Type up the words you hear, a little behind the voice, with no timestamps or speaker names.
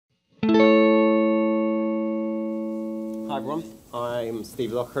Hi everyone, I'm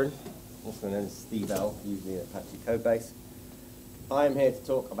Steve Loughran, also known as Steve L, usually at Apache Codebase. I'm here to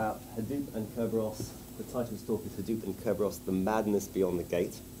talk about Hadoop and Kerberos. The title of this talk is Hadoop and Kerberos, the madness beyond the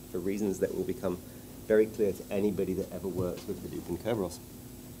gate, for reasons that will become very clear to anybody that ever works with Hadoop and Kerberos.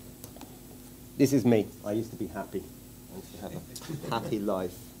 This is me. I used to be happy. I used to have a happy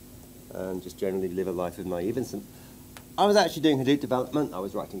life and just generally live a life of naivence. And I was actually doing Hadoop development. I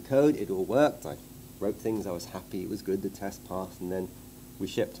was writing code. It all worked. I wrote things. I was happy. It was good. The test passed. And then we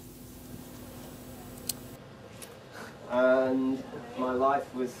shipped. And my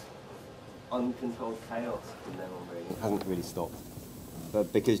life was uncontrolled chaos from then on, really. It hasn't really stopped.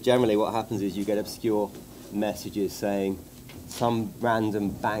 But because generally what happens is you get obscure messages saying some random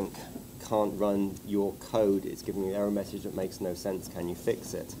bank can't run your code. It's giving you an error message that makes no sense. Can you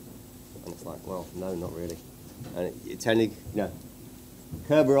fix it? And it's like, well, no, not really. And it's only, you know,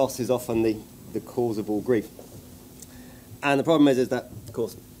 Kerberos is often the cause of all grief. And the problem is that, of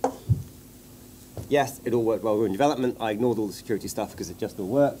course, yes, it all worked well in development. I ignored all the security stuff because it just all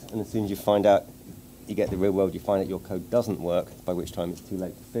worked. And as soon as you find out, you get the real world, you find out your code doesn't work, by which time it's too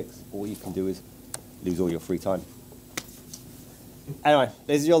late to fix. All you can do is lose all your free time. Anyway,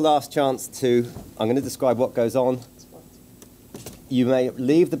 this is your last chance I'm going to describe what goes on. You may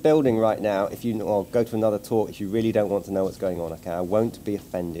leave the building right now if you, or go to another talk if you really don't want to know what's going on. Okay, I won't be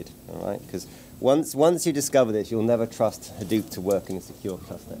offended, all right? Because once you discover this, you'll never trust Hadoop to work in a secure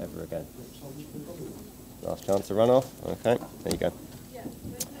cluster ever again. Last chance to run off. Okay, there you go.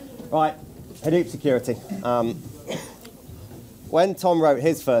 Right, Hadoop security. When Tom wrote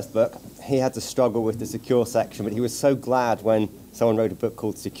his first book, he had to struggle with the secure section, but he was so glad when someone wrote a book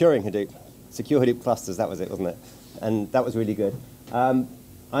called Securing Hadoop. Secure Hadoop Clusters, that was it, wasn't it? And that was really good.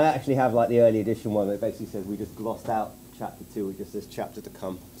 I actually have like the early edition one that basically says we just glossed out chapter 2, it just says chapter to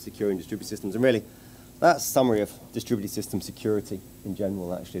come, securing distributed systems. And really, that's a summary of distributed system security in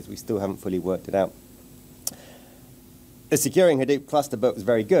general, actually, as we still haven't fully worked it out. The Securing Hadoop Cluster book was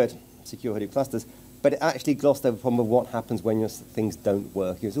very good, Secure Hadoop Clusters, but it actually glossed over the problem of what happens when your things don't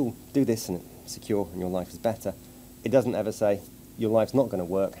work. You go, oh, do this and it's secure and your life is better. It doesn't ever say, your life's not going to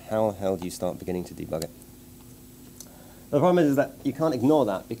work, how the hell do you start beginning to debug it? The problem is that you can't ignore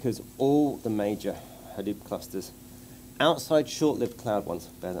that because all the major Hadoop clusters, outside short-lived cloud ones,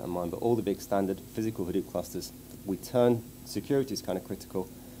 bear that in mind, but all the big standard physical Hadoop clusters, we turn security is kind of critical.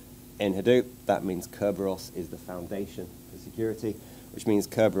 In Hadoop, that means Kerberos is the foundation for security, which means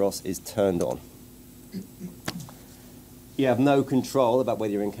Kerberos is turned on. You have no control about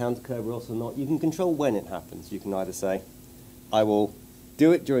whether you encounter Kerberos or not. You can control when it happens. You can either say, I will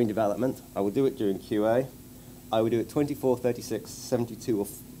do it during development, I will do it during QA, I will do it 24, 36,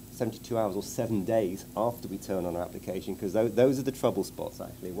 72 hours or 7 days after we turn on our application, because those are the trouble spots,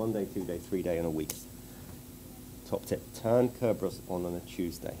 actually. 1 day, 2 day, 3 day, and a week. Top tip, turn Kerberos on a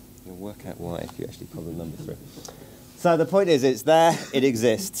Tuesday. You'll work out why if you actually pull the number through. So the point is, it's there, it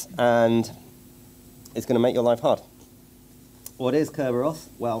exists, and it's going to make your life hard. What is Kerberos?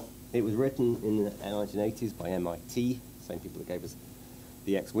 Well, it was written in the 1980s by MIT, same people that gave us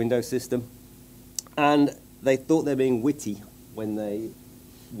the X Windows system. And they thought they were being witty when they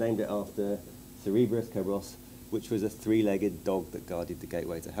named it after Cerberus Kerberos, which was a three-legged dog that guarded the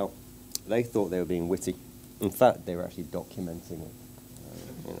gateway to hell. They thought they were being witty. In fact, they were actually documenting it,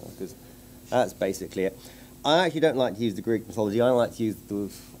 you know, because that's basically it. I actually don't like to use the Greek mythology. I like to use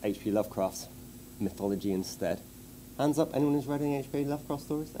the HP Lovecraft mythology instead. Hands up, anyone who's read any HP Lovecraft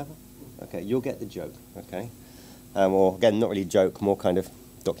stories ever? Okay, you'll get the joke, okay? Or again, not really joke, more kind of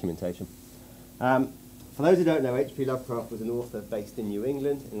documentation. For those who don't know, H.P. Lovecraft was an author based in New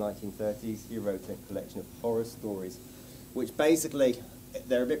England in the 1930s. He wrote a collection of horror stories, which basically,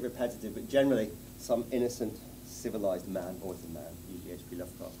 they're a bit repetitive, but generally, some innocent, civilized man, or it's a man, usually H.P.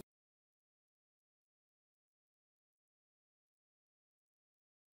 Lovecraft,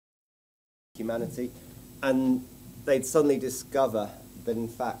 humanity, and they'd suddenly discover that in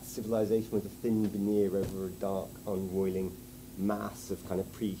fact civilization was a thin veneer over a dark, unroiling mass of kind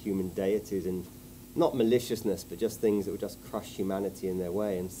of pre-human deities, and not maliciousness, but just things that would just crush humanity in their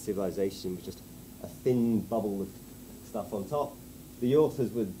way, and civilization was just a thin bubble of stuff on top. The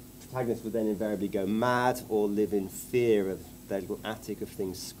protagonists would then invariably go mad or live in fear of their little attic of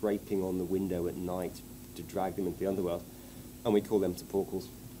things scraping on the window at night to drag them into the underworld, and we call them sepulchres.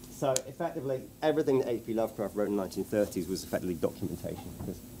 So effectively, everything that H.P. Lovecraft wrote in the 1930s was effectively documentation,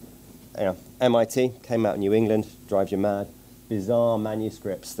 because you know, MIT came out in New England, drives you mad. Bizarre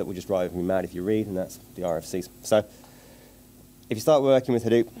manuscripts that will just drive you mad if you read, and that's the RFCs. So if you start working with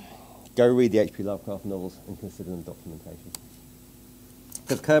Hadoop, go read the H.P. Lovecraft novels and consider them documentation.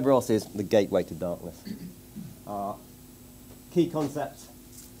 Because Kerberos is the gateway to darkness. key concepts.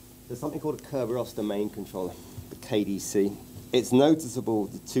 There's something called a Kerberos domain controller, the KDC. It's noticeable,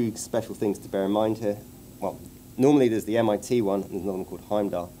 the two special things to bear in mind here. Well, normally there's the MIT one, and there's another one called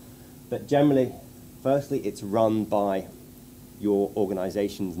Heimdall. But generally, firstly, it's run by your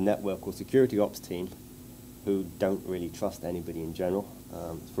organization's network or security ops team, who don't really trust anybody in general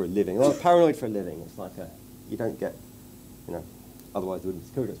for a living. Well, paranoid for a living. It's like you don't get, otherwise there wouldn't be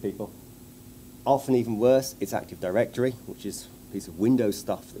security ops people. Often even worse, it's Active Directory, which is a piece of Windows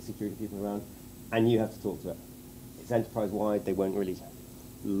stuff that security people around, and you have to talk to it. It's enterprise-wide. They won't really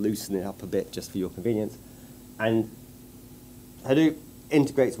loosen it up a bit just for your convenience. And Hadoop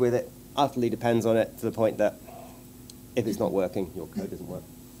integrates with it, utterly depends on it, to the point that if it's not working, your code doesn't work.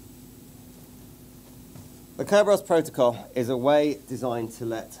 The Kerberos protocol is a way designed to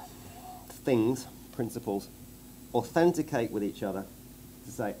let things, principles, authenticate with each other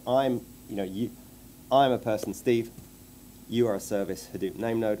to say, I'm a person, Steve, you are a service, Hadoop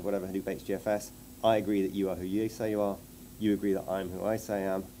name node, whatever, Hadoop HDFS. I agree that you are who you say you are. You agree that I'm who I say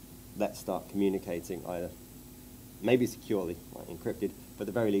I am. Let's start communicating either, maybe securely, like encrypted, but at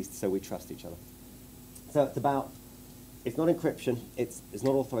the very least, so we trust each other. So it's not encryption, it's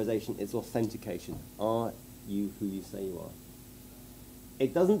not authorization, it's authentication. Are you who you say you are?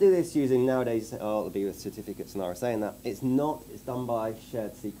 It doesn't do this using, nowadays, you say, oh, it'll be with certificates and RSA and that. It's not, it's done by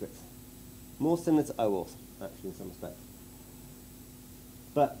shared secrets. More similar to OAuth, actually, in some respects.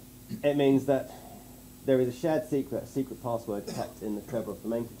 But it means that there is a shared secret, a secret password kept in the Kerberos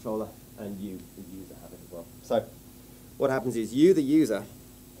domain controller, and you, the user, have it as well. So what happens is you, the user,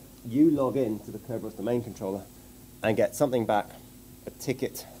 you log in to the Kerberos domain controller and get something back, a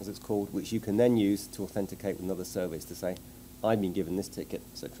ticket, as it's called, which you can then use to authenticate with another service to say, I've been given this ticket,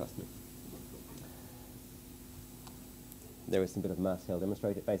 so trust me. There is some bit of maths here. I'll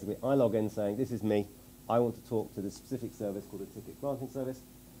demonstrate it. Basically, I log in saying, this is me. I want to talk to this specific service called a ticket granting service.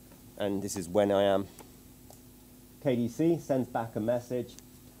 And this is when I am. KDC sends back a message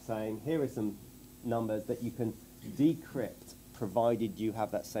saying, here are some numbers that you can decrypt, provided you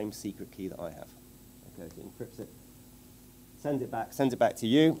have that same secret key that I have. Okay, so it encrypts it, sends it back to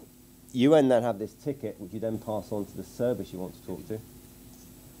you. You then have this ticket, which you then pass on to the service you want to talk to,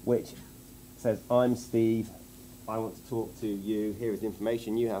 which says, I'm Steve, I want to talk to you, here is the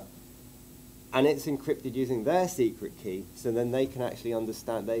information you have. And it's encrypted using their secret key, so then they can actually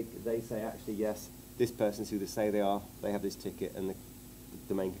understand, they say, actually, yes, this person's who they say they are, they have this ticket, and the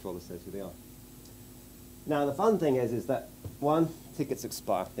domain controller says who they are. Now, the fun thing is that, one, tickets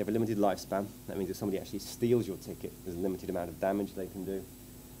expire. They have a limited lifespan. That means if somebody actually steals your ticket, there's a limited amount of damage they can do.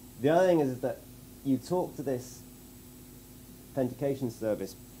 The other thing is that you talk to this authentication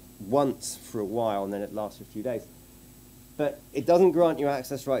service once for a while, and then it lasts for a few days. But it doesn't grant you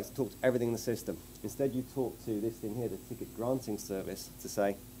access rights to talk to everything in the system. Instead, you talk to this thing here, the ticket granting service, to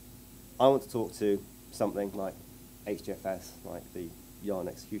say, I want to talk to something like HDFS, like the Yarn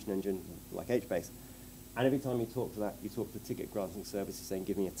execution engine, like HBase. And every time you talk to that, you talk to the ticket granting service saying,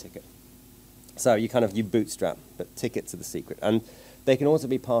 give me a ticket. So you bootstrap, but tickets are the secret. And they can also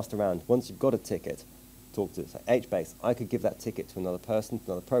be passed around. Once you've got a ticket, talk to, say, HBase, I could give that ticket to another person, to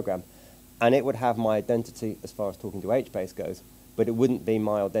another program, and it would have my identity as far as talking to HBase goes, but it wouldn't be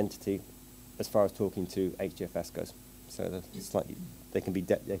my identity as far as talking to HDFS goes. So they can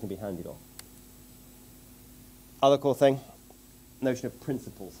be handed off. Other cool thing, notion of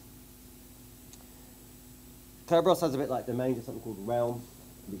principles. Kerberos has a bit like domains, there's something called realm.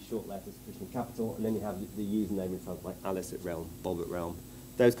 It can be short letters, Christian capital, and then you have the username in front, like Alice at Realm, Bob at Realm.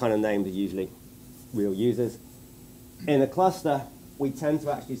 Those kind of names are usually real users. In a cluster, we tend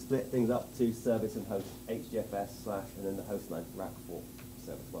to actually split things up to service and host, HDFS / and then the host name, rack4,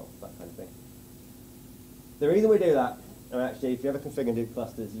 service well, that kind of thing. The reason we do that, and actually if you ever configure and do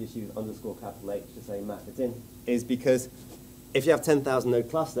clusters, you just use _H to say map it in, is because if you have 10,000 node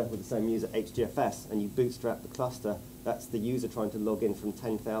cluster with the same user HDFS and you bootstrap the cluster, that's the user trying to log in from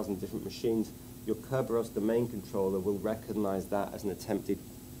 10,000 different machines. Your Kerberos domain controller will recognize that as an attempted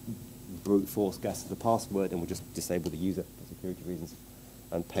brute force guess of the password and will just disable the user for security reasons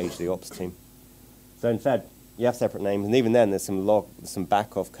and page the ops team. So instead, you have separate names, and even then there's some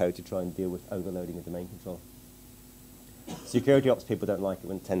back-off code to try and deal with overloading a domain controller. Security ops people don't like it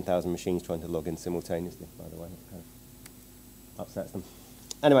when 10,000 machines trying to log in simultaneously, by the way. It kind of upsets them.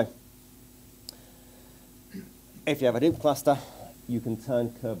 Anyway, if you have a Hadoop cluster, you can turn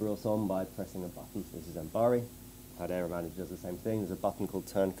Kerberos on by pressing a button. This is Ambari. Cloudera Manager does the same thing. There's a button called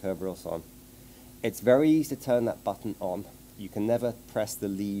Turn Kerberos On. It's very easy to turn that button on. You can never press the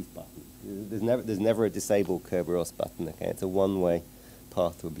leave button. There's never a disable Kerberos button. Okay, it's a one-way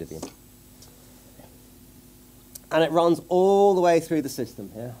path to oblivion. And it runs all the way through the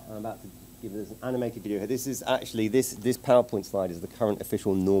system here. I'm about to give this an animated video here. This is actually, this PowerPoint slide is the current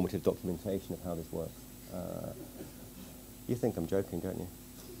official normative documentation of how this works. You think I'm joking, don't you?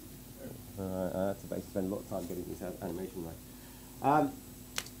 I have to basically spend a lot of time getting this animation right.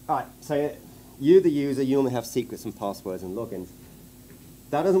 All right, so you, the user, you normally have secrets and passwords and logins.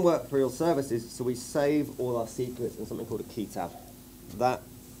 That doesn't work for real services, so we save all our secrets in something called a key tab. That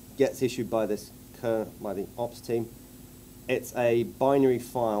gets issued by the ops team. It's a binary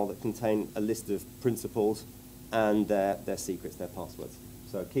file that contains a list of principals and their secrets, their passwords.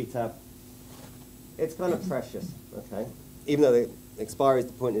 So key tab, it's kind of precious, okay? Even though the expiry,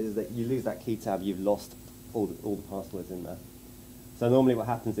 the point is that you lose that key tab, you've lost all the passwords in there. So normally what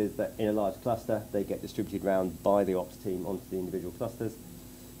happens is that in a large cluster, they get distributed around by the ops team onto the individual clusters,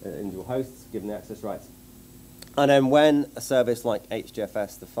 individual hosts, given the access rights. And then when a service like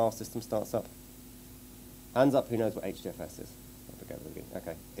HDFS, the file system, starts up, hands up who knows what HDFS is?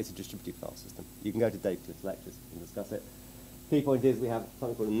 Okay, it's a distributed file system. You can go to Dave Cliff's lectures and discuss it. Key point is we have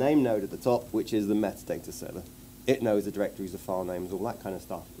something called a name node at the top, which is the metadata server. It knows the directories, the file names, all that kind of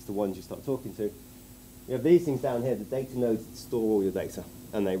stuff. It's the ones you start talking to. You have these things down here, the data nodes that store all your data,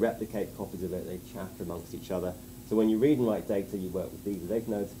 and they replicate copies of it, they chatter amongst each other. So when you read and write data, you work with these data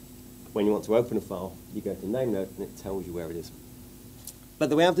nodes. When you want to open a file, you go to the name node, and it tells you where it is. But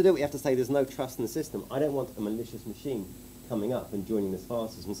the way we have to do it, we have to say there's no trust in the system. I don't want a malicious machine coming up and joining this file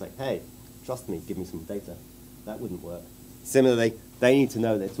system and saying, hey, trust me, give me some data. That wouldn't work. Similarly, they need to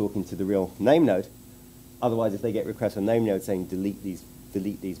know they're talking to the real name node. Otherwise, if they get requests from name node saying delete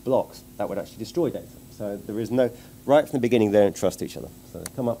these blocks, that would actually destroy data. So there is no, right from the beginning, they don't trust each other. So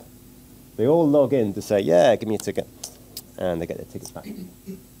they come up, they all log in to say, yeah, give me a ticket. And they get their tickets back.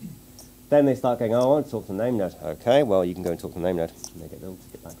 Then they start going, oh, I want to talk to the name node. Okay, well, you can go and talk to the name node. And they get their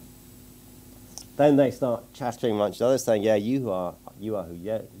ticket back. Then they start chattering amongst others, saying, yeah, you are who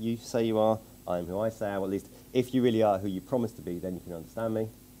you say you are, I'm who I say I am. At least, if you really are who you promise to be, then you can understand me.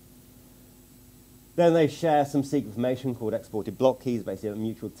 Then they share some secret information called exported block keys, basically a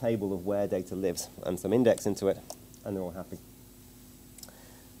mutual table of where data lives, and some index into it, and they're all happy.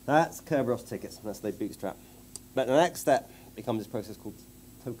 That's Kerberos tickets, that's the bootstrap. But the next step becomes this process called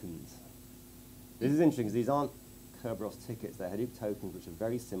tokens. This is interesting because these aren't Kerberos tickets, they're Hadoop tokens, which are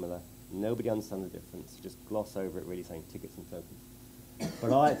very similar. Nobody understands the difference. You just gloss over it, really saying tickets and tokens.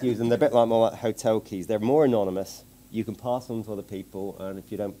 But I like to use them. They're a bit more like hotel keys. They're more anonymous. You can pass them to other people, and if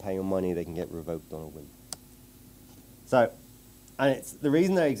you don't pay your money, they can get revoked on a whim. So, and the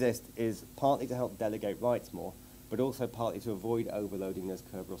reason they exist is partly to help delegate rights more, but also partly to avoid overloading those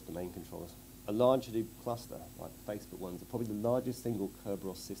Kerberos domain controllers. A large Hadoop cluster, like Facebook ones, are probably the largest single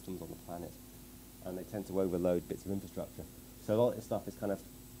Kerberos systems on the planet, and they tend to overload bits of infrastructure. So a lot of this stuff is kind of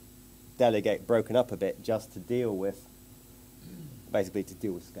broken up a bit just to deal with, basically to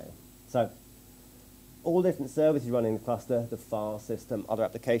deal with scale. So all different services running the cluster, the file system, other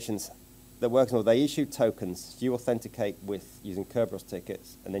applications that work on, they issue tokens. You authenticate with using Kerberos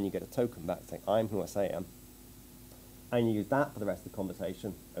tickets, and then you get a token back saying, I'm who I say I am. And you use that for the rest of the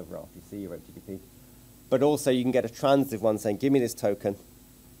conversation over RPC or HTTP. But also you can get a transitive one saying, give me this token.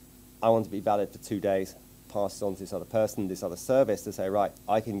 I want to be valid for 2 days. Pass it on to this other person, this other service to say, right,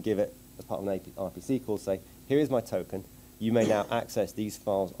 I can give it as part of an RPC call, say, here is my token. You may now access these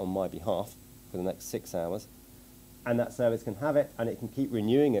files on my behalf for the next 6 hours. And that service can have it, and it can keep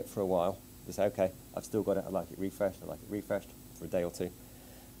renewing it for a while. To say, okay, I've still got it, I like it refreshed for a day or two.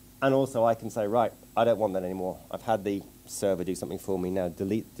 And also I can say, right, I don't want that anymore. I've had the server do something for me, now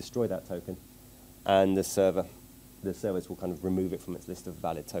destroy that token. And the service will kind of remove it from its list of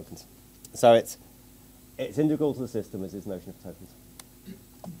valid tokens. So it's integral to the system as this notion of tokens.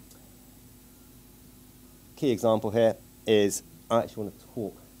 Key example here is I actually want to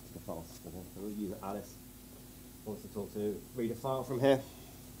talk to the file system. So we'll use Alice wants to read a file from here.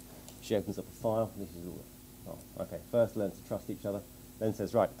 She opens up a file. This is all. Oh, okay. First learns to trust each other. Then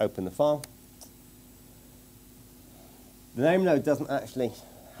says, right, open the file. The name node doesn't actually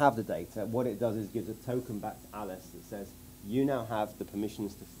have the data. What it does is gives a token back to Alice that says, you now have the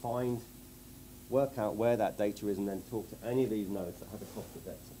permissions to work out where that data is, and then talk to any of these nodes that have a copy of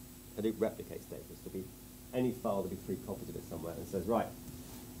data. Hadoop replicates data. So there'll be any file, there'll be 3 copies of it somewhere, and says, right,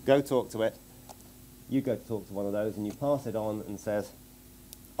 go talk to it. You go to talk to one of those, and you pass it on and says,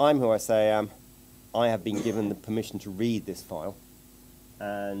 I'm who I say I am. I have been given the permission to read this file,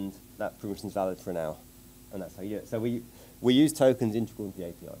 and that permission is valid for an hour. And that's how you do it. So we use tokens integral into the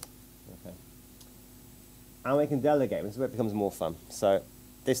APIs. Okay. And we can delegate. This is where it becomes more fun. So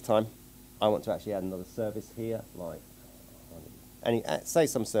this time, I want to actually add another service here, like say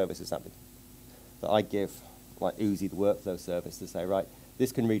some service is happening that I give like Uzi, the workflow service, to say, right,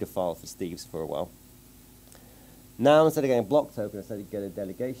 this can read a file for Steve's for a while. Now, instead of getting a block token, I said you get a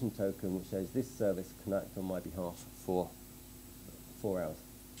delegation token, which says this service can act on my behalf for 4 hours.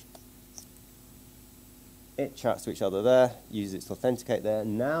 It chats to each other there, uses it to authenticate there.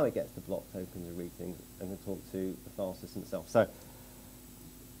 Now it gets the block tokens and read things and can talk to the file system itself. So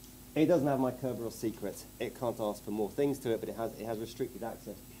it doesn't have my Kerberos secret. It can't ask for more things to it, but it has restricted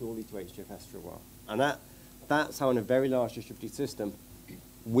access purely to HDFS for a while. And that's how in a very large distributed system,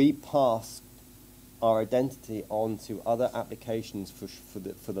 we pass our identity onto other applications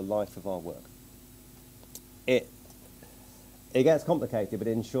for the life of our work. It gets complicated, but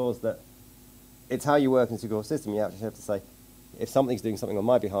it ensures that it's how you work in a secure system. You actually have to say, if something's doing something on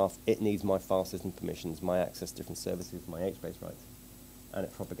my behalf, it needs my file system permissions, my access to different services, my HBase rights, and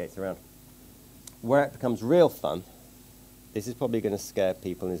it propagates around. Where it becomes real fun, this is probably going to scare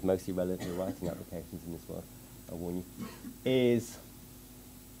people and is mostly relevant to writing applications in this world, I'll warn you, is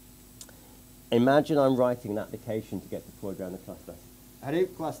imagine I'm writing an application to get deployed around a cluster.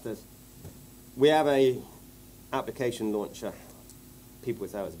 Hadoop clusters, we have a application launcher. People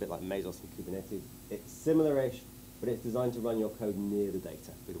would say it's a bit like Mesos and Kubernetes. It's similar-ish, but it's designed to run your code near the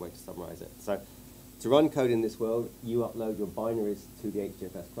data, with a way to summarize it. So to run code in this world, you upload your binaries to the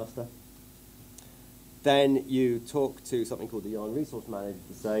HDFS cluster. Then you talk to something called the Yarn Resource Manager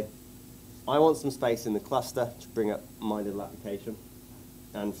to say, I want some space in the cluster to bring up my little application.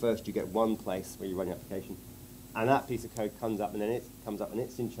 And first you get one place where you run your application. And that piece of code comes up, and then it comes up and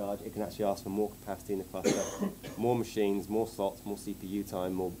it's in charge. It can actually ask for more capacity in the cluster, more machines, more slots, more CPU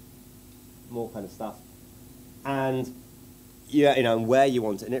time, more kind of stuff. And and where you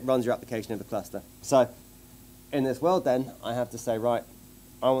want it, and it runs your application in the cluster. So in this world then, I have to say, right,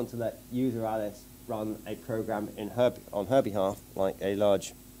 I want to let user Alice run a program on her behalf, like a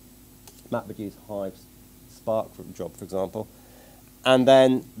large MapReduce Hive Spark job, for example. And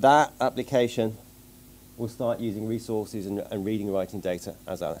then that application will start using resources and reading and writing data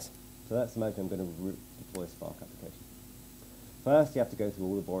as Alice. So let's imagine I'm going to deploy a Spark application. First, you have to go through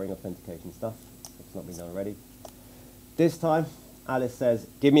all the boring authentication stuff. It's not been done already. This time, Alice says,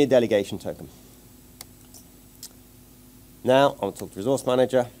 give me a delegation token. Now, I'll talk to Resource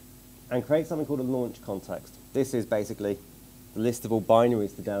Manager and create something called a launch context. This is basically the list of all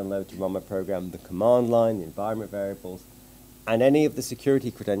binaries to download to run my program, the command line, the environment variables, and any of the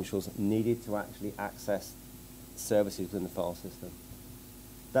security credentials needed to actually access services within the file system.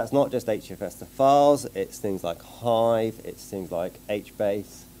 That's not just HDFS to files, it's things like Hive, it's things like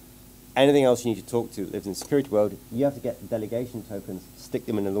HBase, anything else you need to talk to that lives in the security world. You have to get the delegation tokens, stick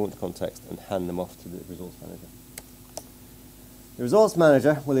them in a launch context, and hand them off to the resource manager. The resource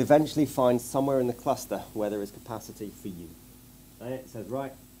manager will eventually find somewhere in the cluster where there is capacity for you. And it says,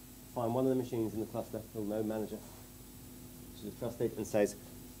 right, find one of the machines in the cluster, little node manager, which is trusted, and says,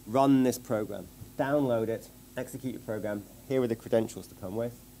 run this program, download it, execute your program, here are the credentials to come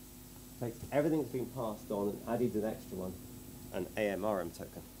with. Takes everything that's been passed on and added an extra one, an AMRM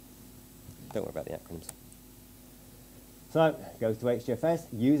token. Don't worry about the acronyms. So, goes to HDFS,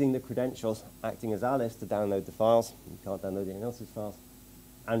 using the credentials, acting as Alice to download the files. You can't download anyone else's files,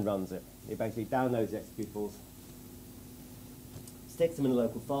 and runs it. It basically downloads the executables, sticks them in a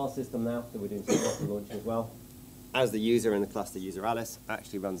local file system now, that we're doing some cluster launching as well. As the user in the cluster, user Alice,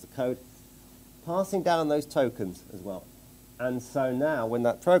 actually runs the code, passing down those tokens as well. And so now, when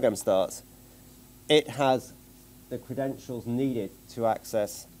that program starts, it has the credentials needed to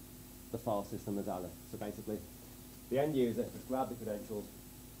access the file system as Alice. So basically, the end user just grab the credentials,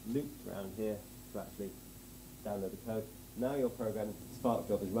 looped around here to actually download the code. Now your program, Spark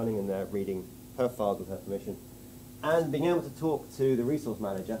job, is running in there, reading her files with her permission, and being able to talk to the resource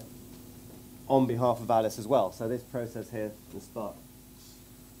manager on behalf of Alice as well. So this process here, the Spark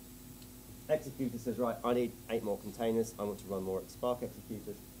executor says, right, I need 8 more containers. I want to run more Spark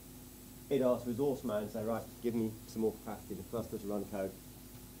executors. It asks resource manager, say, right, give me some more capacity in the cluster to run code.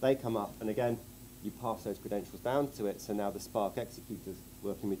 They come up, and again, you pass those credentials down to it, so now the Spark executors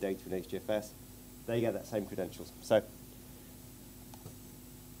working with data in HDFS, they get that same credentials. So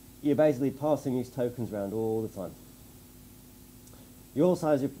you're basically passing these tokens around all the time. You also,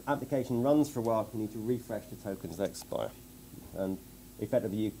 as your application runs for a while, you need to refresh the tokens that expire. And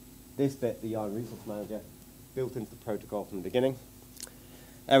effectively, this bit, the Yarn Resource Manager, built into the protocol from the beginning.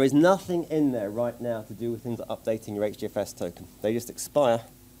 There is nothing in there right now to do with things like updating your HDFS token. They just expire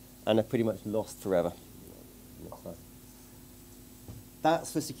and are pretty much lost forever.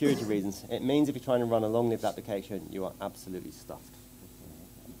 That's for security reasons. It means if you're trying to run a long-lived application, you are absolutely stuffed.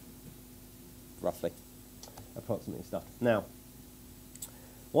 Roughly, approximately stuffed. Now,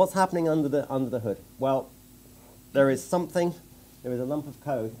 what's happening under the hood? Well, there is a lump of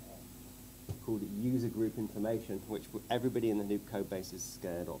code called user group information, which everybody in the Hadoop code base is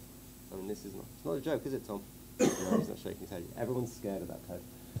scared of. I mean, it's not a joke, is it, Tom? No, he's not shaking his head. Everyone's scared of that code.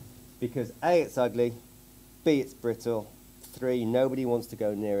 Because A, it's ugly, B, it's brittle, 3, nobody wants to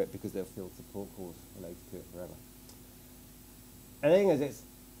go near it because they'll field support calls related to it forever. And the thing is,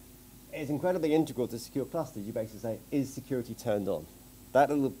 it's incredibly integral to secure clusters. You basically say, is security turned on? That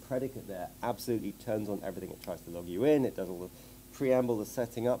little predicate there absolutely turns on everything. It tries to log you in, it does all the preamble, the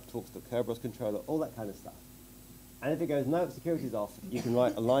setting up, talks to the Kerberos controller, all that kind of stuff. And if it goes, no, security's off, you can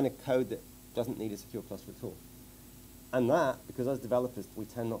write a line of code that doesn't need a secure cluster at all. And that, because as developers, we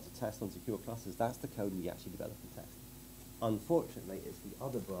tend not to test on secure clusters, that's the code we actually develop and test. Unfortunately, it's the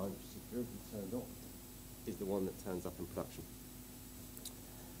other branch, security turned on, is the one that turns up in production.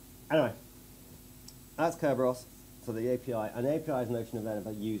 Anyway, that's Kerberos, so the API. And the API is a notion of then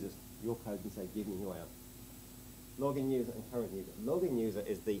about users. Your code can say, give me who I am. Login user and current user. Login user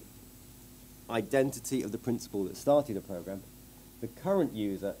is the identity of the principal that started a program. The current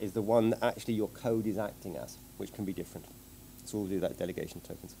user is the one that actually your code is acting as, which can be different. So we'll do that delegation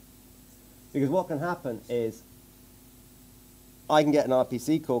tokens. Because what can happen is I can get an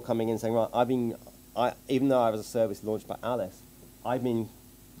RPC call coming in saying, right, even though I was a service launched by Alice, I've been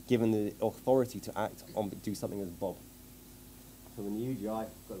given the authority to act on, do something as Bob. So when the UGI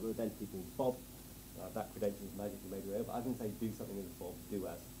got a little identity called Bob, that credential is magically made available. I can say do something as Bob, do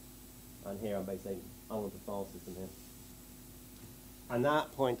as. And here I'm basically saying I want the file system here. And at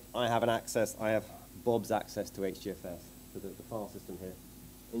that point I have Bob's access to HDFS. So the file system here,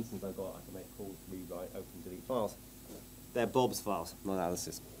 instance I've got, I can make calls, read, write, open, delete files. They're Bob's files, not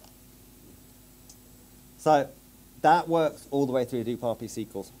Alice's. So that works all the way through Hadoop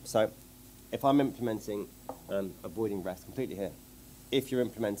RPC calls. So if I'm implementing, avoiding REST completely here, if you're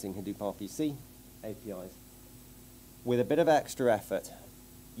implementing Hadoop RPC APIs, with a bit of extra effort,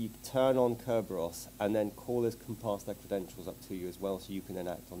 you turn on Kerberos, and then callers can pass their credentials up to you as well, so you can then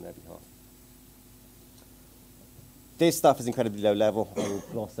act on their behalf. This stuff is incredibly low level. I will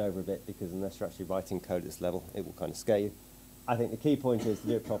gloss over a bit, because unless you're actually writing code at this level, it will kind of scare you. I think the key point is to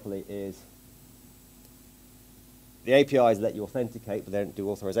do it properly is the APIs let you authenticate, but they don't do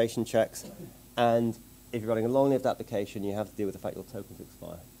authorization checks. And if you're running a long-lived application, you have to deal with the fact your tokens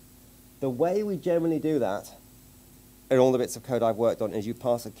expire. The way we generally do that, in all the bits of code I've worked on, is you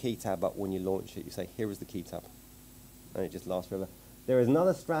pass a key tab up when you launch it. You say, here is the key tab. And it just lasts forever. There is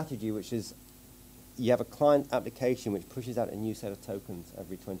another strategy, which is you have a client application which pushes out a new set of tokens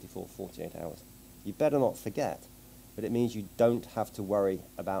every 24, 48 hours. You better not forget, but it means you don't have to worry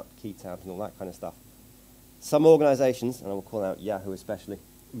about key tabs and all that kind of stuff. Some organizations, and I will call out Yahoo especially,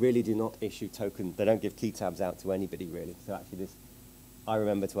 really do not issue tokens. They don't give key tabs out to anybody, really. So actually I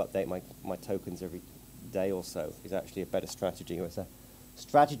remember to update my tokens every day or so is actually a better strategy. It's a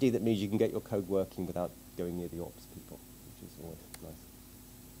strategy that means you can get your code working without going near the ops people, which is always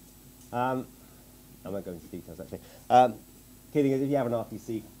nice. I won't go into details, actually. Key thing is, if you have an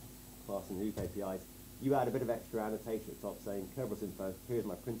RPC class in Hadoop APIs, you add a bit of extra annotation at the top saying, Kerberos info, here's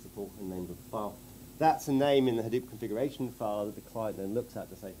my principal and name of the file. That's a name in the Hadoop configuration file that the client then looks at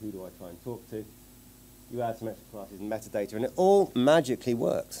to say, who do I try and talk to? You add some extra classes and metadata, and it all magically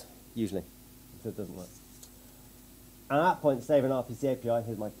works, usually, if it doesn't work. And at that point, save an RPC API,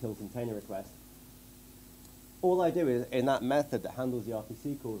 here's my kill container request. All I do is, in that method that handles the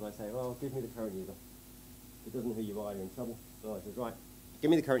RPC calls, I say, well, give me the current user. If it doesn't know who you are, you're in trouble. So I says, right,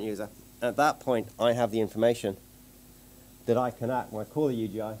 give me the current user. At that point, I have the information that I can act. When I call the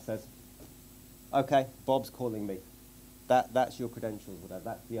UGI, it says, okay, Bob's calling me. That's your credentials, whatever.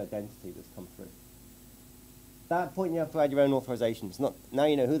 That's the identity that's come through. At that point, you have to add your own authorizations. Not, now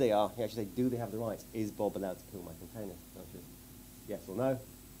you know who they are. You actually say, do they have the rights? Is Bob allowed to kill my container? Yes or no.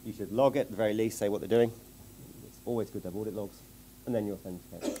 You should log it, at the very least, say what they're doing. It's always good to have audit logs. And then you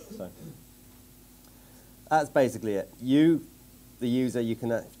authenticate. So that's basically it. You, the user, you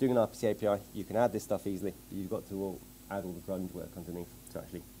can, if you're doing an RPC API, you can add this stuff easily. You've got to add all the grunge work underneath to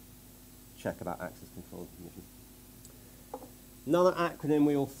actually check about access control permissions. Another acronym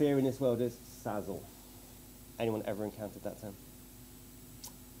we all fear in this world is SASL. Anyone ever encountered that term?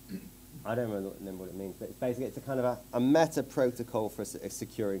 I don't remember what it means, but it's basically a kind of a meta protocol for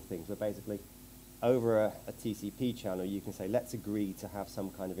securing things, where basically over a TCP channel you can say, let's agree to have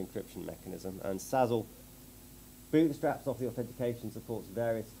some kind of encryption mechanism. And SASL bootstraps off the authentication, supports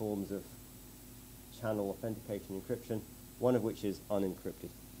various forms of channel authentication encryption, one of which is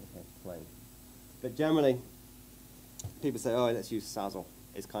unencrypted. Okay, plain. But generally, people say, oh, let's use SASL.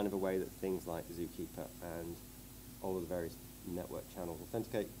 It's kind of a way that things like Zookeeper and all of the various network channels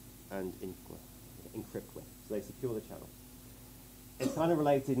authenticate, and encrypt with. So they secure the channel. It's kind of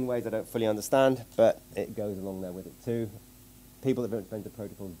related in ways I don't fully understand, but it goes along there with it too. People that have invented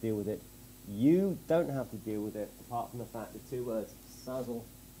protocols deal with it. You don't have to deal with it, apart from the fact that two words, SASL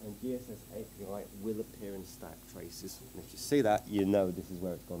and GSS API, will appear in stack traces. And if you see that, you know this is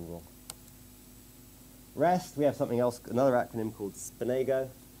where it's gone wrong. REST, we have something else, another acronym called SPINAGO.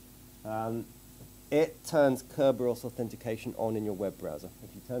 It turns Kerberos authentication on in your web browser.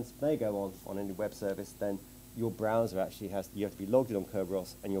 If you turn SPINAGO on any web service, then your browser actually you have to be logged in on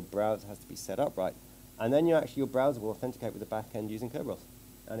Kerberos, and your browser has to be set up right. And then your browser will authenticate with the back end using Kerberos.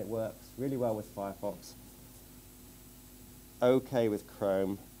 And it works really well with Firefox. Okay with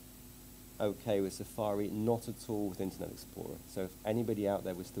Chrome. Okay with Safari. Not at all with Internet Explorer. So if anybody out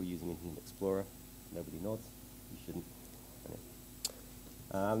there was still using Internet Explorer, nobody nods. You shouldn't.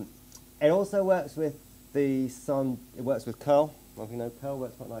 It also works with it works with curl. Well, you know, curl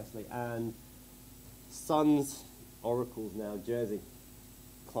works quite nicely. And Sun's, Oracle's now Jersey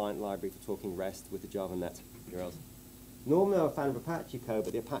client library for talking REST with the JavaNet URLs. Normally I'm a fan of Apache code,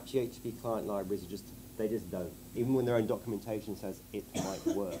 but the Apache HP client libraries they just don't. Even when their own documentation says it might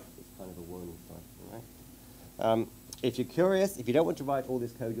work, it's kind of a warning sign. All right? If you're curious, if you don't want to write all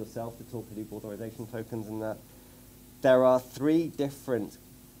this code yourself to talk to Hadoop authorization tokens and that, there are 3 different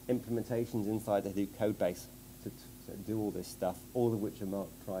implementations inside the Hadoop code base to do all this stuff, all of which are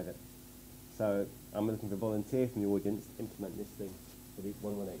marked private. So I'm looking for a volunteer from the audience to implement this thing for Hadoop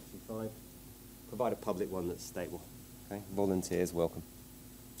 11825. Provide a public one that's stable. Okay? Volunteers welcome.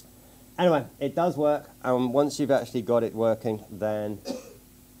 Anyway, it does work. Once you've actually got it working, then,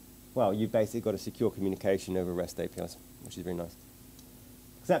 well, you've basically got a secure communication over REST APIs, which is very nice.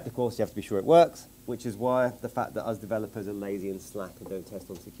 Except, of course, you have to be sure it works, which is why the fact that us developers are lazy and slack and don't test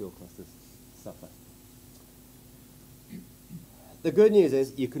on secure clusters suffer. The good news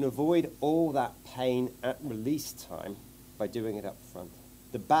is you can avoid all that pain at release time by doing it up front.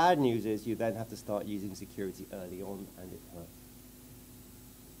 The bad news is you then have to start using security early on, and it hurts.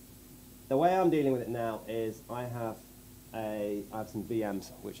 The way I'm dealing with it now is I have some VMs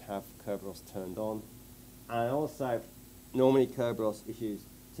which have Kerberos turned on, and also normally Kerberos issues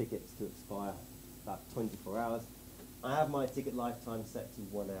tickets to expire about 24 hours. I have my ticket lifetime set to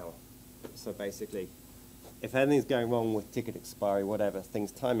 1 hour. So basically, if anything's going wrong with ticket expiry, whatever,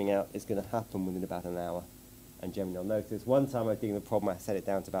 things timing out is going to happen within about an hour. And generally I'll notice. One time I was dealing with a problem, I set it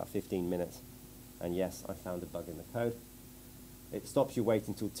down to about 15 minutes. And yes, I found a bug in the code. It stops you waiting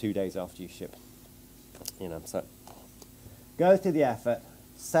until 2 days after you ship. You know, so go through the effort,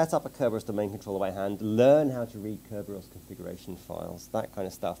 set up a Kerberos domain controller by hand, learn how to read Kerberos configuration files, that kind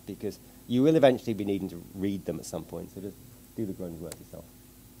of stuff, because you will eventually be needing to read them at some point, so just do the grunt work yourself.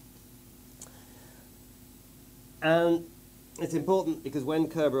 And it's important because when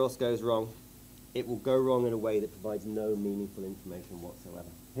Kerberos goes wrong, it will go wrong in a way that provides no meaningful information whatsoever.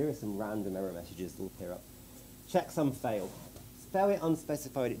 Here are some random error messages that will appear up. Checksum failed. Spell it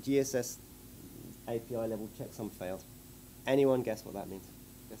unspecified at GSS API level, checksum failed. Anyone guess what that means?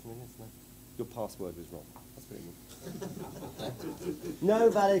 Guess what it means? No? Your password was wrong. That's what it means. No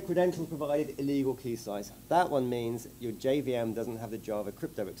valid credentials provided, illegal key size. That one means your JVM doesn't have the Java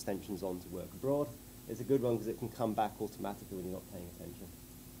crypto extensions on to work abroad. It's a good one because it can come back automatically when you're not paying attention.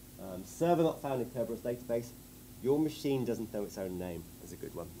 Server not found in Kerberos database. Your machine doesn't know its own name is a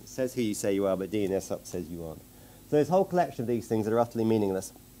good one. It says who you say you are, but DNS up says you aren't. So there's a whole collection of these things that are utterly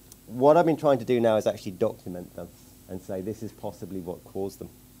meaningless. What I've been trying to do now is actually document them and say this is possibly what caused them.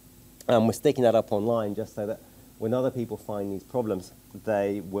 We're sticking that up online just so that when other people find these problems,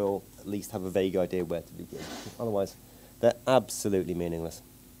 they will at least have a vague idea where to begin. Otherwise, they're absolutely meaningless.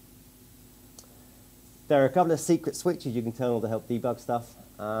 There are a couple of secret switches you can turn on to help debug stuff.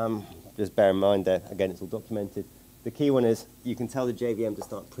 Just bear in mind that, again, it's all documented. The key one is you can tell the JVM to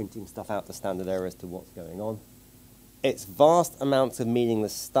start printing stuff out to standard error as to what's going on. It's vast amounts of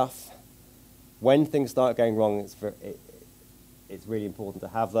meaningless stuff. When things start going wrong, it's really important to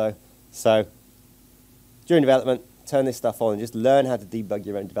have, though. So during development, turn this stuff on and just learn how to debug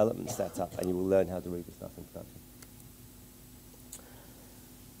your own development setup, and you will learn how to read the stuff in production.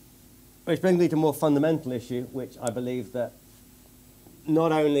 Which brings me to a more fundamental issue, which I believe that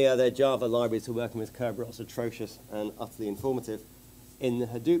not only are there Java libraries who are working with Kerberos atrocious and utterly informative, in the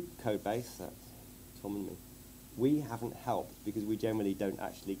Hadoop code base, that's Tom and me, we haven't helped because we generally don't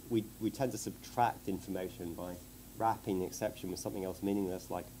actually, we tend to subtract information by wrapping the exception with something else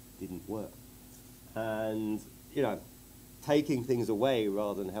meaningless like didn't work. And, you know, taking things away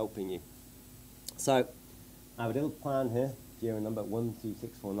rather than helping you. So I have a little plan here JIRA number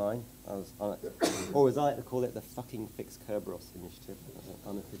 12649. I was on it. Or as I like to call it, the fucking Fix Kerberos initiative. That's an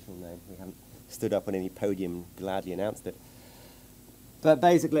unofficial name. We haven't stood up on any podium and gladly announced it. But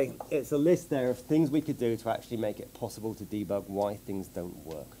basically, it's a list there of things we could do to actually make it possible to debug why things don't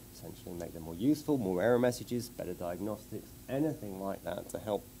work. Essentially make them more useful, more error messages, better diagnostics, anything like that to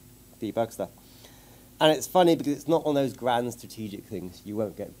help debug stuff. And it's funny because it's not one of those grand strategic things. You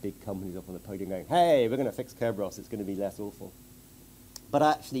won't get big companies up on the podium going, hey, we're going to fix Kerberos, it's going to be less awful. But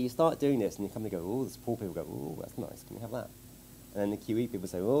actually, you start doing this and you come and go, oh, the support people go, oh, that's nice, can we have that? And then the QE people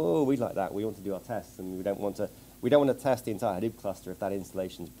say, oh, we like that, we want to do our tests, and we don't want to test the entire Hadoop cluster if that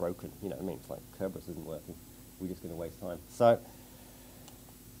installation's broken. You know what I mean? It's like Kerberos isn't working. We're just going to waste time. So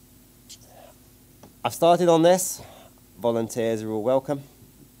I've started on this. Volunteers are all welcome.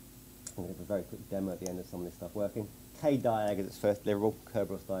 I'm going to give a very quick demo at the end of some of this stuff working. KDiag is its first deliverable,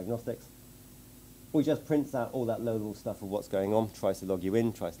 Kerberos diagnostics. We just prints out all that low-level stuff of what's going on, tries to log you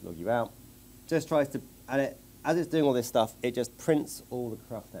in, tries to log you out. Just tries to, and as it's doing all this stuff, it just prints all the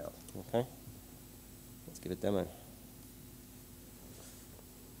craft out, okay? Let's give a demo.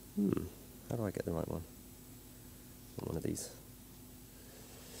 How do I get the right one? One of these.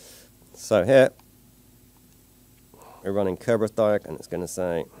 So here, we're running Kerberos diag, and it's going to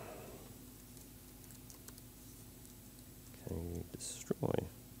say, destroy.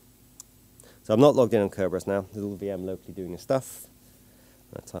 So I'm not logged in on Kerberos now. There's a little VM locally doing this stuff.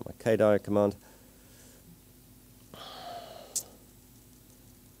 I type my kdiag command.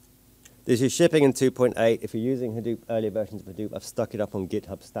 This is shipping in 2.8. If you're using Hadoop, earlier versions of Hadoop, I've stuck it up on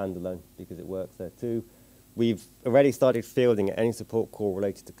GitHub standalone because it works there too. We've already started fielding any support call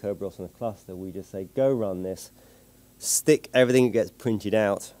related to Kerberos on a cluster. We just say, go run this, stick everything that gets printed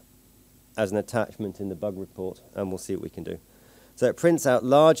out as an attachment in the bug report, and we'll see what we can do. So it prints out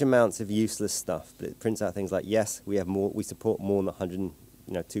large amounts of useless stuff, but it prints out things like, yes, we support more than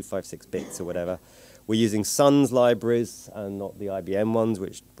 256 bits or whatever. We're using Sun's libraries and not the IBM ones,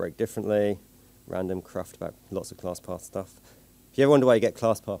 which break differently. Random cruft about lots of class path stuff. If you ever wonder why you get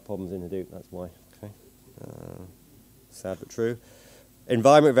class path problems in Hadoop, that's why. Okay. Sad but true.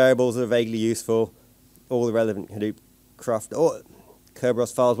 Environment variables are vaguely useful. All the relevant Hadoop cruft.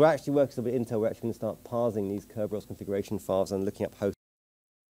 Kerberos files. We're actually working with Intel. We're actually going to start parsing these Kerberos configuration files and looking up host.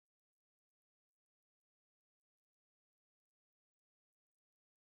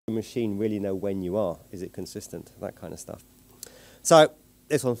 The machine really know when you are. Is it consistent? That kind of stuff. So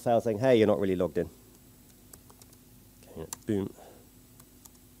this one fails saying, hey, you're not really logged in. Okay, boom.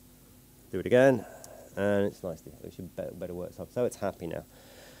 Do it again, and it's nicely. It should better work. So it's happy now.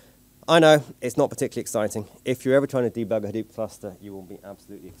 I know, it's not particularly exciting. If you're ever trying to debug a Hadoop cluster, you will be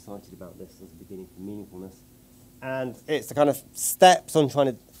absolutely excited about this as a beginning for meaningfulness. And it's the kind of steps on trying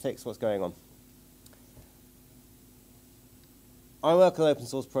to fix what's going on. I work on an open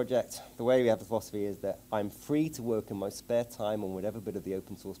source project. The way we have the philosophy is that I'm free to work in my spare time on whatever bit of the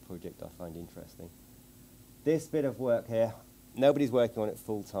open source project I find interesting. This bit of work here, nobody's working on it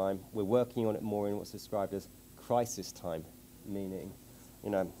full time. We're working on it more in what's described as crisis time, meaning,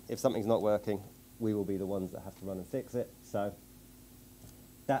 if something's not working, we will be the ones that have to run and fix it. So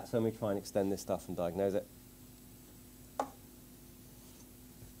that's when we try and extend this stuff and diagnose it.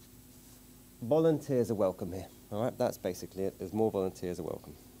 Volunteers are welcome here. All right, that's basically it. There's more volunteers are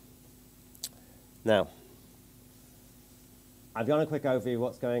welcome. Now, I've done a quick overview of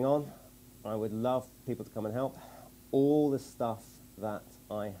what's going on. I would love people to come and help. All the stuff that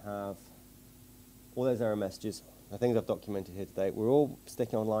I have, all those error messages, the things I've documented here today, we're all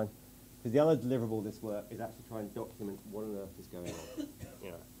sticking online. Because the other deliverable of this work is actually trying to document what on earth is going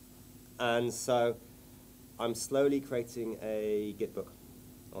on. And so I'm slowly creating a Git book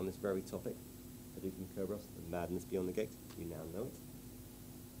on this very topic. Hadoop and Kerberos, the madness beyond the gate. You now know it.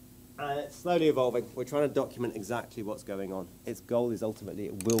 And it's slowly evolving. We're trying to document exactly what's going on. Its goal is ultimately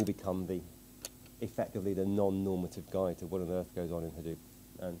it will become effectively the non-normative guide to what on earth goes on in Hadoop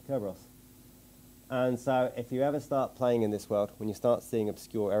and Kerberos. And so if you ever start playing in this world, when you start seeing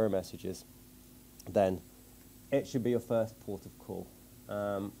obscure error messages, then it should be your first port of call.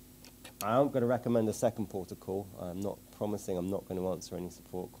 I'm going to recommend a second port of call. I'm not promising I'm not going to answer any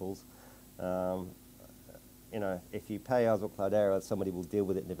support calls. If you pay us or Cloudera, somebody will deal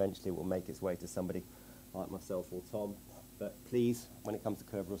with it, and eventually it will make its way to somebody like myself or Tom. But please, when it comes to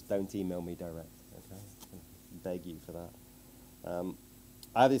Kerberos, don't email me direct. Okay, I beg you for that.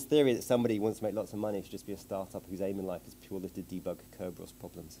 I have this theory that somebody who wants to make lots of money should just be a startup whose aim in life is purely to debug Kerberos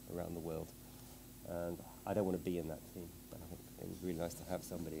problems around the world. And I don't want to be in that team, but I think it would be really nice to have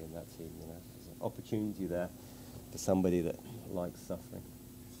somebody in that team. There's an opportunity there for somebody that likes suffering.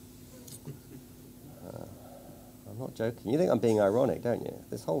 I'm not joking. You think I'm being ironic, don't you?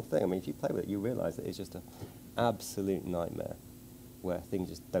 This whole thing, I mean, if you play with it, you realize that it's just an absolute nightmare where things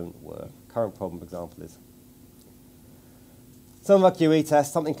just don't work. Current problem, for example, is some of our QE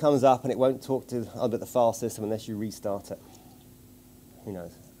tests, something comes up and it won't talk to the file system unless you restart it. Who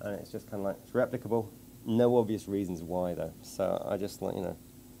knows? And it's just kind of like, it's replicable. No obvious reasons why, though. So I just, like, you know,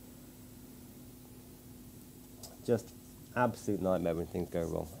 just absolute nightmare when things go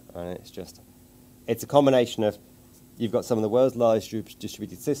wrong. And it's just, it's a combination of, you've got some of the world's largest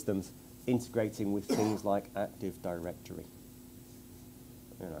distributed systems integrating with things like Active Directory.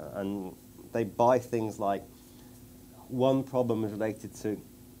 You know, and they buy things like, one problem is related to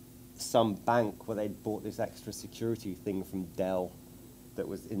some bank where they'd bought this extra security thing from Dell that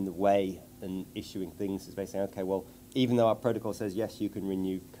was in the way and issuing things. It's basically, okay, well, even though our protocol says, yes, you can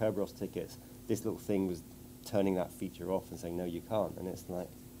renew Kerberos tickets, this little thing was turning that feature off and saying, no, you can't. And it's like,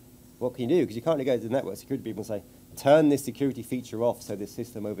 what can you do? Because you can't go to the network security people and say, turn this security feature off so this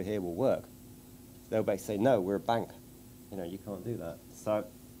system over here will work. They'll basically say, no, we're a bank. You know, you can't do that. So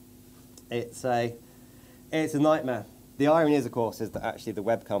it's a nightmare. The irony is, of course, is that actually the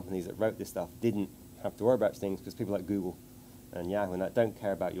web companies that wrote this stuff didn't have to worry about things because people like Google and Yahoo and that don't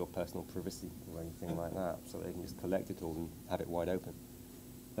care about your personal privacy or anything like that, so they can just collect it all and have it wide open.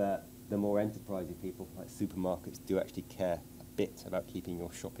 But the more enterprising people, like supermarkets, do actually care a bit about keeping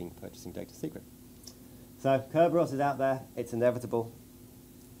your shopping, purchasing data secret. So Kerberos is out there. It's inevitable.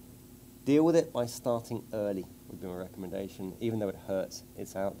 Deal with it by starting early would be my recommendation. Even though it hurts,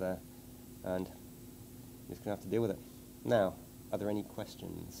 it's out there, and you're just going to have to deal with it. Now, are there any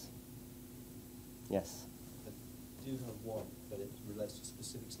questions? Yes? I do have one, but it relates to a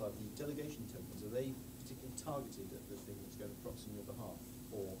specific slide. The delegation tokens, are they particularly targeted at the thing that's going to proxy on your behalf,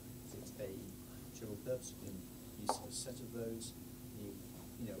 or is it a general purpose? You can use a set of those.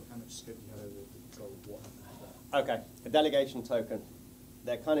 You know, how much scope do you have over the control of what happens with that? Okay, a delegation token,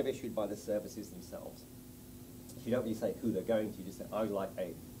 they're kind of issued by the services themselves. If you don't really say who they're going to, you just say, I would like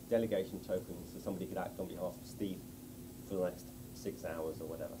a delegation token so somebody could act on behalf of Steve for the next 6 hours or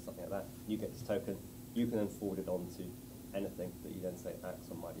whatever, something like that. You get this token. You can then forward it on to anything that you then say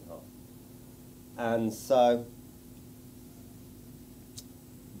acts on my behalf. And so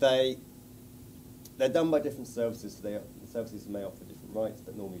they're done by different services. So the services may offer different rights,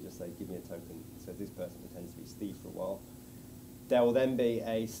 but normally just say, give me a token. So this person pretends to be Steve for a while. There will then be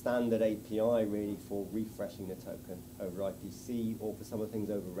a standard API really for refreshing the token over IPC or for some of the things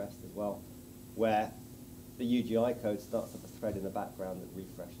over REST as well, where the UGI code starts up a thread in the background that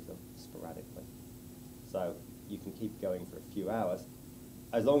refreshes them sporadically. So you can keep going for a few hours.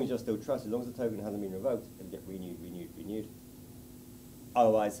 As long as you're still trusted, as long as the token hasn't been revoked, it'll get renewed, renewed, renewed.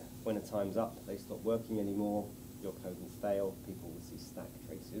 Otherwise, when the time's up, they stop working anymore, your code will fail, people will see stack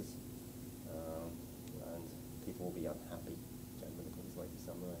traces, and people will be unhappy, generally, is the way to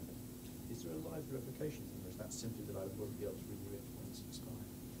summarize it. Is there a live replication thing, or is that simply that I won't be able to renew it when it's expired?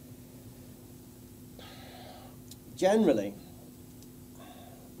 Generally,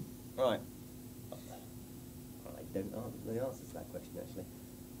 right. I don't know the answer to that question, actually.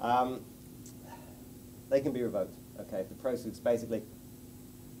 They can be revoked, okay, if the process basically,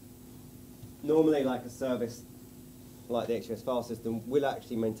 normally like a service like the HTTPS file system will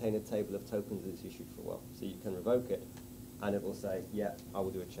actually maintain a table of tokens that's issued for a while. So you can revoke it, and it will say, yeah, I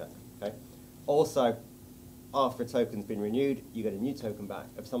will do a check, okay? Also, after a token's been renewed, you get a new token back.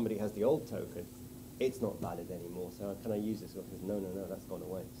 If somebody has the old token, it's not valid anymore. So can I use this? Or no, no, no, that's gone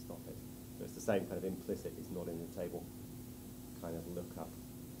away. Stop it. So it's the same kind of implicit, it's not in the table kind of lookup.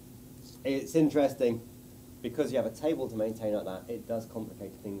 It's interesting, because you have a table to maintain like that, it does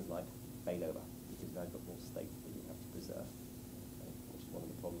complicate things like failover, because you've now got more state that you have to preserve, okay, which is one of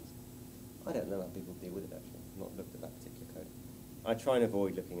the problems. I don't know how people deal with it, actually. I've not looked at that particular code. I try and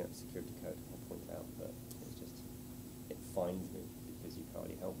avoid looking at security code, I'll point out, but it's just, it finds me because you can't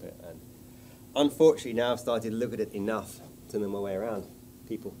really help it. And unfortunately, now I've started to look at it enough to know my way around.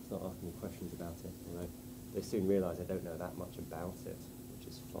 People start asking me questions about it, although they soon realise I don't know that much about it, which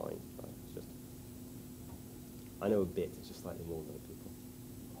is fine. Right? It's just, I know a bit, it's just slightly more than other people.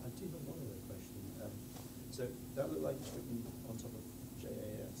 I do have one other question. So that looked like it's written on top of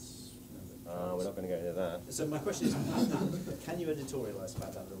JAS. We're not going to go into that. So my question is, can you editorialise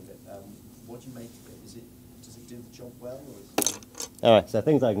about that a little bit? What do you make of it? Does it do the job well? Or is it all right, so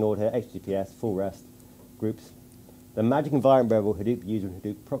things I ignored here, HTTPS, full REST, groups. The magic environment variable Hadoop user and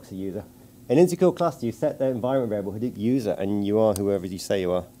Hadoop proxy user. In an insecure cluster, you set the environment variable Hadoop user, and you are whoever you say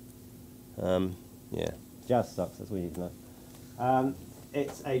you are. Yeah, Jazz sucks, that's what you need to know.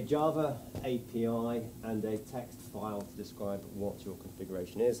 It's a Java API and a text file to describe what your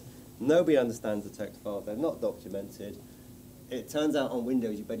configuration is. Nobody understands the text files. They're not documented. It turns out on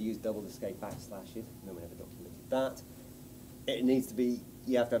Windows you better use double escape backslashes. No one ever documented that. It needs to be,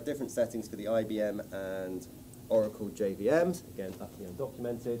 you have to have different settings for the IBM and Oracle JVMs. Again, utterly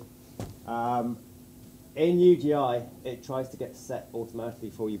undocumented. In UGI, it tries to get set automatically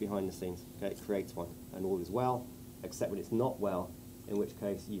for you behind the scenes. Okay, it creates one, and all is well, except when it's not well, in which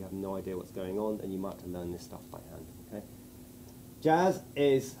case you have no idea what's going on, and you might have to learn this stuff by hand. Okay. Jazz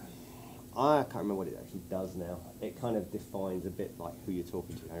is, I can't remember what it actually does now. It kind of defines a bit like who you're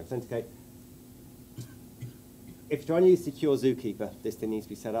talking to and how you authenticate. If you're trying to use secure Zookeeper, this thing needs to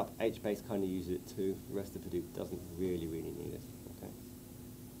be set up. HBase kind of uses it too. The rest of Hadoop doesn't really need it. Okay.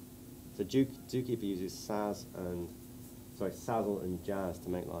 So Zookeeper uses SASL and Jazz to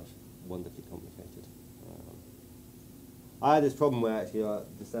make life wonderfully complicated. I had this problem where actually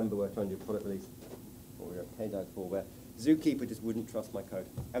December we're trying to do a product release, or we came down for, where Zookeeper just wouldn't trust my code.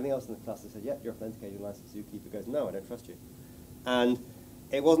 Everything else in the cluster said, yep, you're authenticating license. Zookeeper goes, no, I don't trust you. And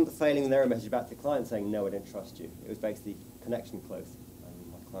it wasn't the failing an error message back to the client saying, no, I don't trust you. It was basically connection closed.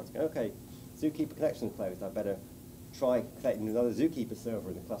 And my client's going, okay, Zookeeper connection closed. I better try connecting another Zookeeper server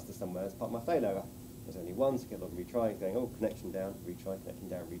in the cluster somewhere as part of my failover. There's only one, so get a lot of retry, going, oh, connection down, retry, connection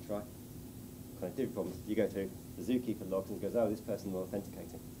down, retry. Connectivity problems. You go to the Zookeeper logs and it goes, oh, this person was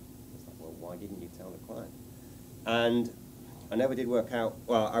authenticating. It's like, well, why didn't you tell the client? And I never did work out,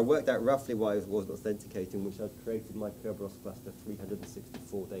 well, I worked out roughly why it was authenticating, which I'd created my Kerberos cluster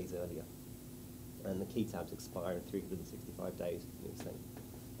 364 days earlier. And the key tabs expire in 365 days. And it's saying,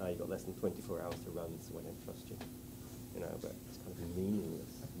 you've got less than 24 hours to run, so I don't trust you. You know, but it's kind of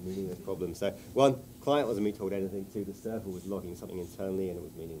meaningless problem. So one, client wasn't being told anything. Two, the server was logging something internally and it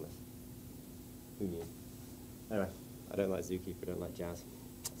was meaningless. Who knew? Anyway, I don't like Zookeeper, I don't like Jazz.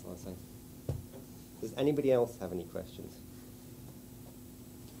 That's all I'm saying. Does anybody else have any questions?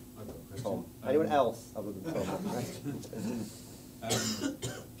 I've got a question. Tom. Anyone else other than Tom?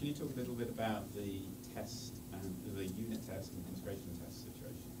 Can you talk a little bit about the test and the unit test and integration test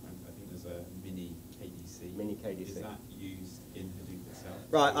situation? I think there's a mini KDC. Mini KDC. Is that used in Hadoop itself?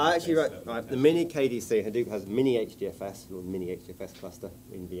 Right, I actually wrote the mini KDC. Hadoop has mini HDFS, or mini HDFS cluster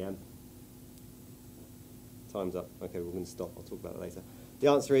in VM. Time's up. Okay, we're going to stop. I'll talk about it later. The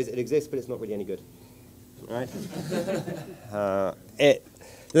answer is it exists, but it's not really any good. All right? The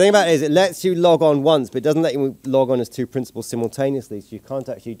thing about it is it lets you log on once, but it doesn't let you log on as two principals simultaneously, so you can't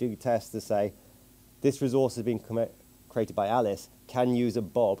actually do tests to say, this resource has been created by Alice. Can user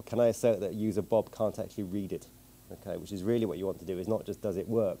Bob, can I assert that user Bob can't actually read it? Okay, which is really what you want to do, is not just does it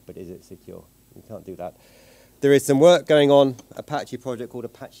work, but is it secure? You can't do that. There is some work going on, Apache project called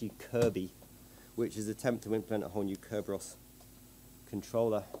Apache Kerberos, which is an attempt to implement a whole new Kerberos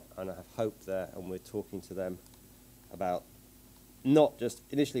controller, and I have hope there, and we're talking to them about not just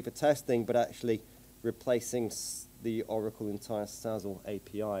initially for testing, but actually replacing the Oracle entire SASL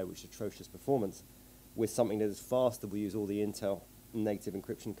API, which is atrocious performance, with something that is faster. We use all the Intel native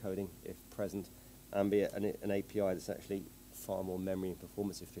encryption coding, if present, and be an API that's actually far more memory and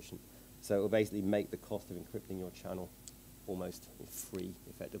performance efficient. So it will basically make the cost of encrypting your channel almost free,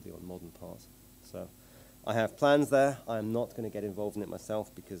 effectively, on modern parts. So I have plans there. I am not going to get involved in it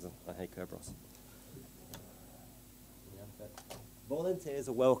myself because I hate Kerberos. Volunteers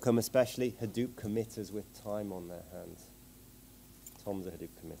are welcome, especially Hadoop committers with time on their hands. Tom's a Hadoop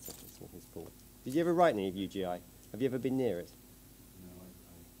committer. That's what he's called. Did you ever write any of UGI? Have you ever been near it? No, I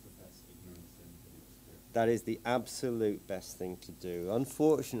profess ignorance in Hadoop script. That is the absolute best thing to do.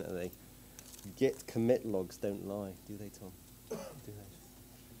 Unfortunately, Git commit logs don't lie, do they, Tom? Do they?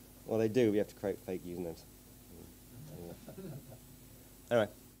 Well, they do. We have to create fake usernames. Anyway,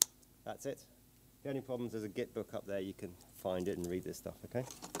 that's it. If you have any problems, there's a Git book up there. You can find it and read this stuff, okay?